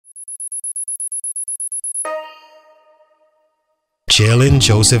Jaylen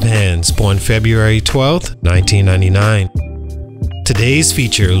Joseph Hands, born February 12, 1999. Today's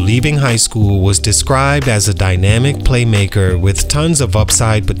feature, leaving high school, was described as a dynamic playmaker with tons of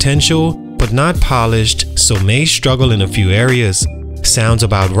upside potential, but not polished, so may struggle in a few areas. Sounds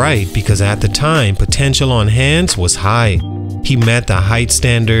about right because at the time, potential on Hands was high. He met the height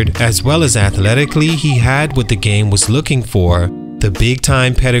standard, as well as athletically he had what the game was looking for, the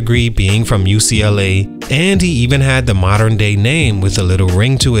big-time pedigree being from UCLA, and he even had the modern-day name with a little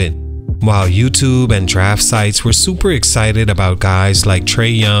ring to it. While YouTube and draft sites were super excited about guys like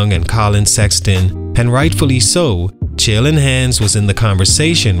Trae Young and Collin Sexton, and rightfully so, Jaylen Hands was in the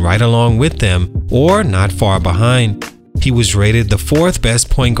conversation right along with them, or not far behind. He was rated the 4th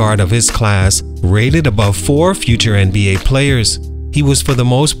best point guard of his class, rated above 4 future NBA players. He was for the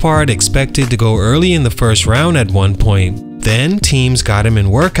most part expected to go early in the first round at one point. Then teams got him in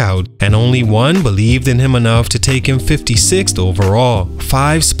workout, and only one believed in him enough to take him 56th overall,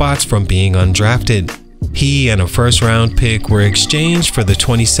 5 spots from being undrafted. He and a first-round pick were exchanged for the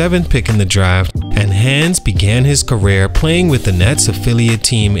 27th pick in the draft, and Hands began his career playing with the Nets affiliate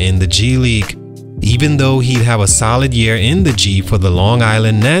team in the G League. Even though he'd have a solid year in the G for the Long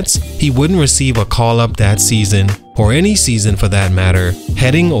Island Nets, he wouldn't receive a call-up that season, or any season for that matter,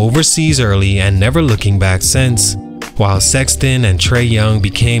 heading overseas early and never looking back since. While Sexton and Trae Young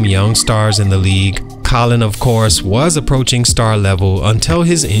became young stars in the league, Collin, of course, was approaching star level until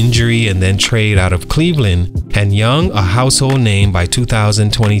his injury and then trade out of Cleveland, and Young, a household name by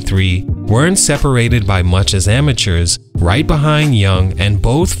 2023, weren't separated by much as amateurs, right behind Young and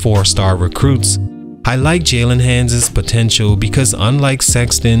both 4-star recruits. I like Jaylen Hands' potential because unlike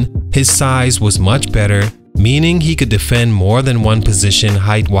Sexton, his size was much better, meaning he could defend more than one position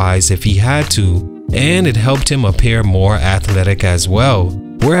height-wise if he had to, and it helped him appear more athletic as well,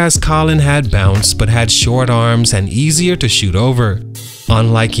 whereas Collin had bounce but had short arms and easier to shoot over.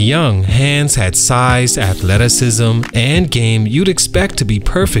 Unlike Young, Hands had size, athleticism, and game you'd expect to be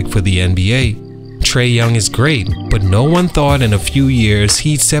perfect for the NBA. Trae Young is great, but no one thought in a few years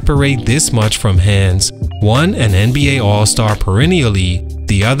he'd separate this much from Hands, one an NBA All-Star perennially,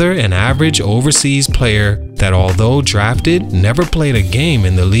 the other an average overseas player that although drafted, never played a game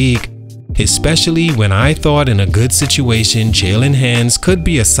in the league. Especially when I thought in a good situation Jaylen Hands could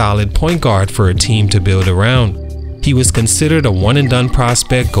be a solid point guard for a team to build around. He was considered a one-and-done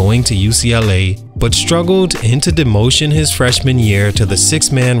prospect going to UCLA, but struggled into demotion his freshman year to the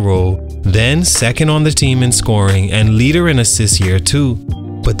 6-man role, then second on the team in scoring and leader in assists year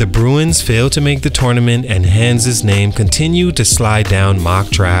 2. But the Bruins failed to make the tournament and Hands' name continued to slide down mock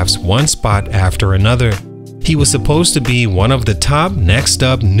drafts one spot after another. He was supposed to be one of the top next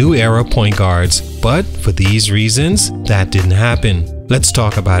up new era point guards, but for these reasons, that didn't happen. Let's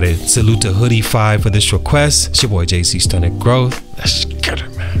talk about it. Salute to Hoodie5 for this request. It's your boy JC Stunted Growth. Let's get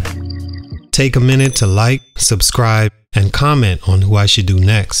it, man. Take a minute to like, subscribe, and comment on who I should do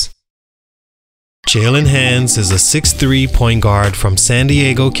next. Jaylen Hands is a 6'3" point guard from San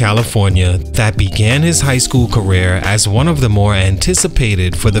Diego, California that began his high school career as one of the more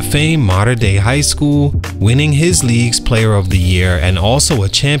anticipated for the famed Mater Dei High School, winning his league's Player of the Year and also a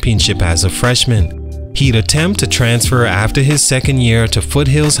championship as a freshman. He'd attempt to transfer after his second year to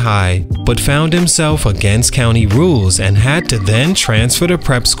Foothills High, but found himself against county rules and had to then transfer to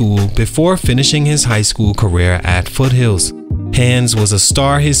prep school before finishing his high school career at Foothills. Hands was a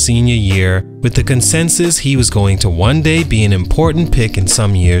star his senior year, with the consensus he was going to one day be an important pick in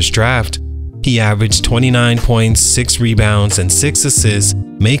some year's draft. He averaged 29 points, 6 rebounds, and 6 assists,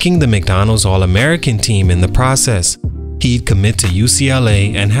 making the McDonald's All-American team in the process. He'd commit to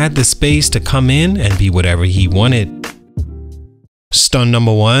UCLA and had the space to come in and be whatever he wanted. Stunt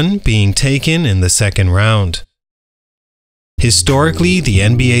number 1, being taken in the second round. Historically, the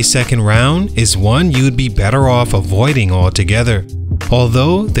NBA second round is one you'd be better off avoiding altogether.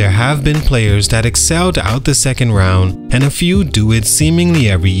 Although there have been players that excelled out the second round and a few do it seemingly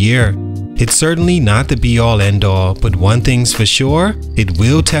every year. It's certainly not the be-all end-all, but one thing's for sure, it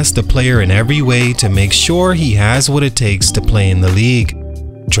will test the player in every way to make sure he has what it takes to play in the league.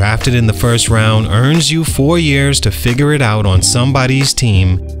 Drafted in the first round earns you 4 years to figure it out on somebody's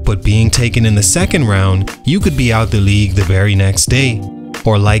team, but being taken in the second round, you could be out the league the very next day.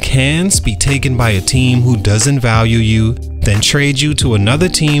 Or like Hands, be taken by a team who doesn't value you, then trade you to another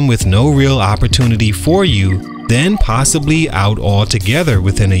team with no real opportunity for you, then possibly out altogether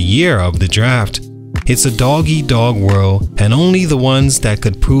within a year of the draft. It's a dog-eat-dog world, and only the ones that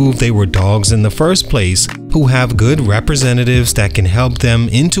could prove they were dogs in the first place, who have good representatives that can help them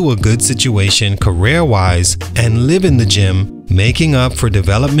into a good situation career-wise and live in the gym, making up for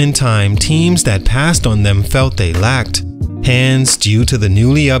development time teams that passed on them felt they lacked. Hands, due to the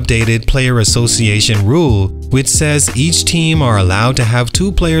newly updated Player Association rule, which says each team are allowed to have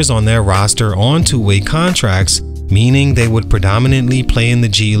 2 players on their roster on two-way contracts, meaning they would predominantly play in the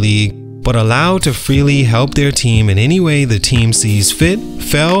G League, but allowed to freely help their team in any way the team sees fit,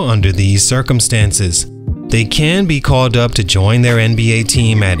 fell under these circumstances. They can be called up to join their NBA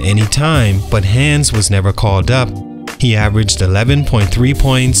team at any time, but Hands was never called up. He averaged 11.3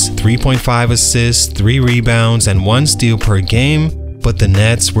 points, 3.5 assists, 3 rebounds, and 1 steal per game, but the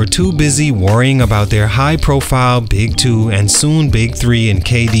Nets were too busy worrying about their high-profile Big 2 and soon Big 3 in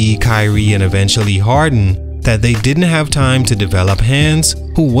KD, Kyrie, and eventually Harden that they didn't have time to develop Hands,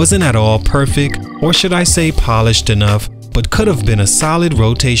 who wasn't at all perfect, or should I say polished enough, but could have been a solid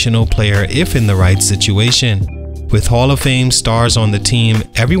rotational player if in the right situation. With Hall of Fame stars on the team,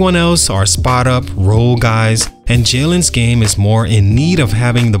 everyone else are spot-up, role guys, and Jaylen's game is more in need of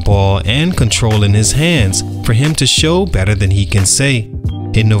having the ball and control in his hands for him to show better than he can say.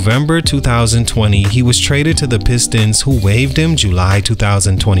 In November 2020, he was traded to the Pistons, who waived him July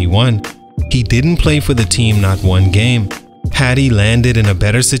 2021. He didn't play for the team not one game. Had he landed in a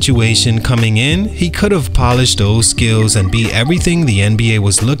better situation coming in, he could have polished those skills and be everything the NBA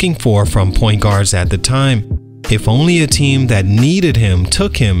was looking for from point guards at the time. If only a team that needed him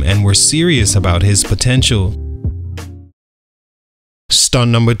took him and were serious about his potential.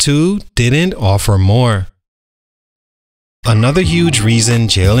 Stunt number 2, didn't offer more. Another huge reason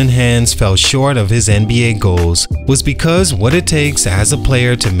Jaylen Hands fell short of his NBA goals was because what it takes as a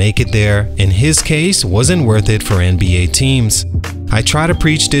player to make it there, in his case, wasn't worth it for NBA teams. I try to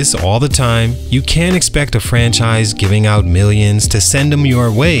preach this all the time. You can't expect a franchise giving out millions to send them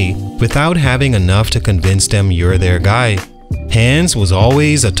your way without having enough to convince them you're their guy. Hands was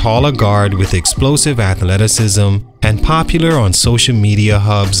always a taller guard with explosive athleticism and popular on social media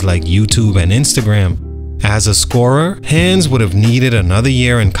hubs like YouTube and Instagram. As a scorer, Hands would have needed another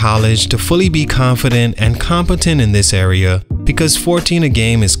year in college to fully be confident and competent in this area, because 14 a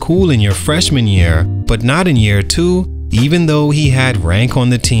game is cool in your freshman year, but not in year 2, even though he had rank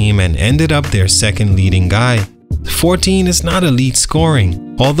on the team and ended up their second leading guy. 14 is not elite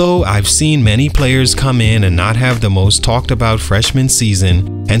scoring, although I've seen many players come in and not have the most talked about freshman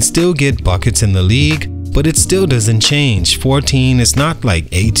season and still get buckets in the league, but it still doesn't change. 14 is not like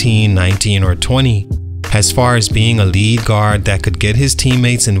 18, 19, or 20. As far as being a lead guard that could get his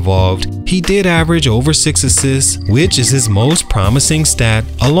teammates involved, he did average over 6 assists, which is his most promising stat,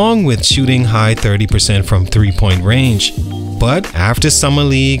 along with shooting high 30% from 3-point range. But after Summer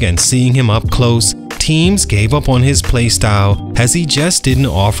League and seeing him up close, teams gave up on his playstyle as he just didn't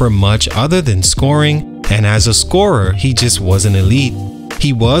offer much other than scoring, and as a scorer, he just wasn't elite.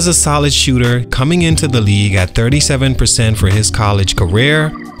 He was a solid shooter coming into the league at 37% for his college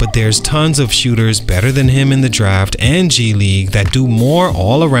career, but there's tons of shooters better than him in the draft and G League that do more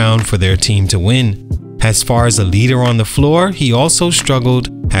all around for their team to win. As far as a leader on the floor, he also struggled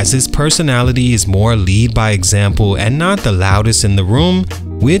as his personality is more lead by example and not the loudest in the room,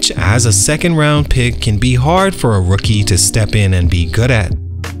 which as a second round pick can be hard for a rookie to step in and be good at.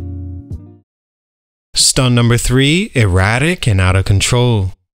 Stunt number 3, erratic and out of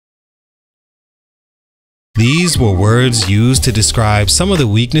control. These were words used to describe some of the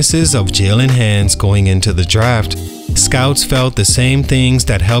weaknesses of Jaylen Hands going into the draft. Scouts felt the same things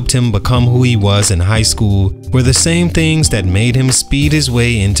that helped him become who he was in high school were the same things that made him speed his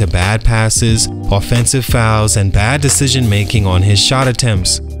way into bad passes, offensive fouls, and bad decision-making on his shot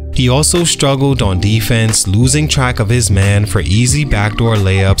attempts. He also struggled on defense, losing track of his man for easy backdoor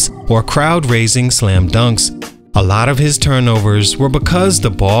layups or crowd-raising slam dunks. A lot of his turnovers were because the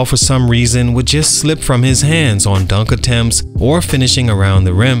ball for some reason would just slip from his hands on dunk attempts or finishing around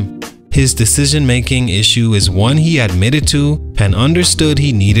the rim. His decision-making issue is one he admitted to and understood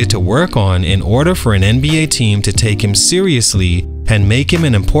he needed to work on in order for an NBA team to take him seriously and make him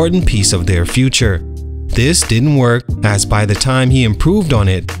an important piece of their future. This didn't work, as by the time he improved on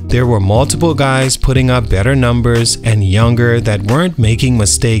it, there were multiple guys putting up better numbers and younger that weren't making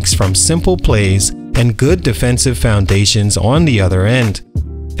mistakes from simple plays and good defensive foundations on the other end.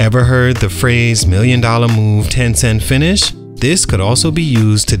 Ever heard the phrase $1 million move, 10-cent finish? This could also be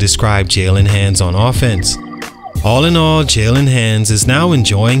used to describe Jaylen Hands on offense. All in all, Jaylen Hands is now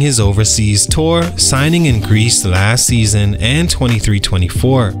enjoying his overseas tour, signing in Greece last season and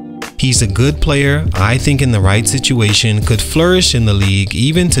 23-24. He's a good player, I think in the right situation could flourish in the league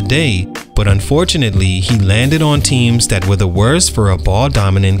even today, but unfortunately he landed on teams that were the worst for a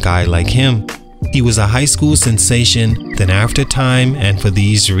ball-dominant guy like him. He was a high school sensation, then after time and for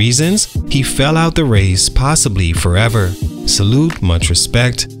these reasons, he fell out the race, possibly forever. Salute, much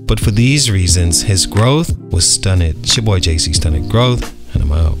respect, but for these reasons, his growth was stunted. It's your boy JC, Stunted Growth, and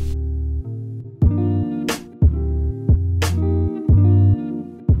I'm out.